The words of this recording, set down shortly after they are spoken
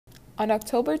On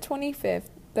October 25th,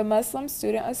 the Muslim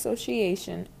Student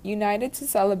Association united to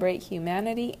celebrate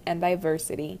humanity and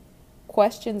diversity.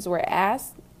 Questions were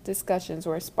asked, discussions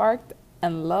were sparked,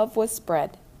 and love was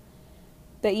spread.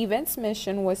 The event's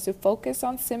mission was to focus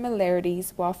on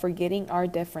similarities while forgetting our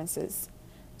differences.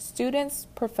 Students,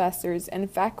 professors, and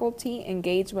faculty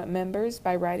engaged with members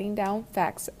by writing down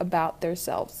facts about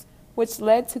themselves, which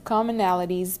led to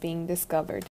commonalities being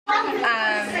discovered. And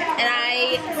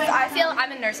I feel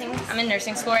I'm in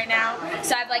nursing school right now,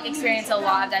 so I've experienced a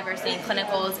lot of diversity in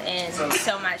clinicals and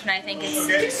so much, and I think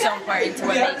it's so important to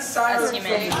what makes us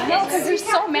human. Because there's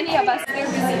so many of us.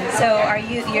 So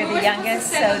you're the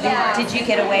youngest, so did you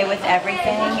get away with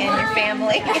everything in your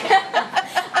family?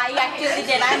 I actually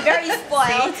did. I'm very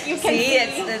spoiled.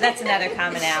 That's another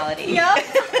commonality.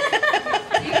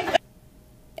 Yep.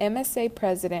 MSA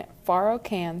President Farrell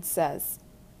Khan says,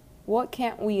 "What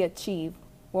can't we achieve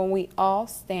when we all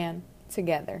stand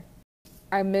together?"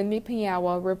 I'm Mindy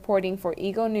Piñawa reporting for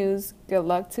Eagle News. Good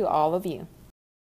luck to all of you.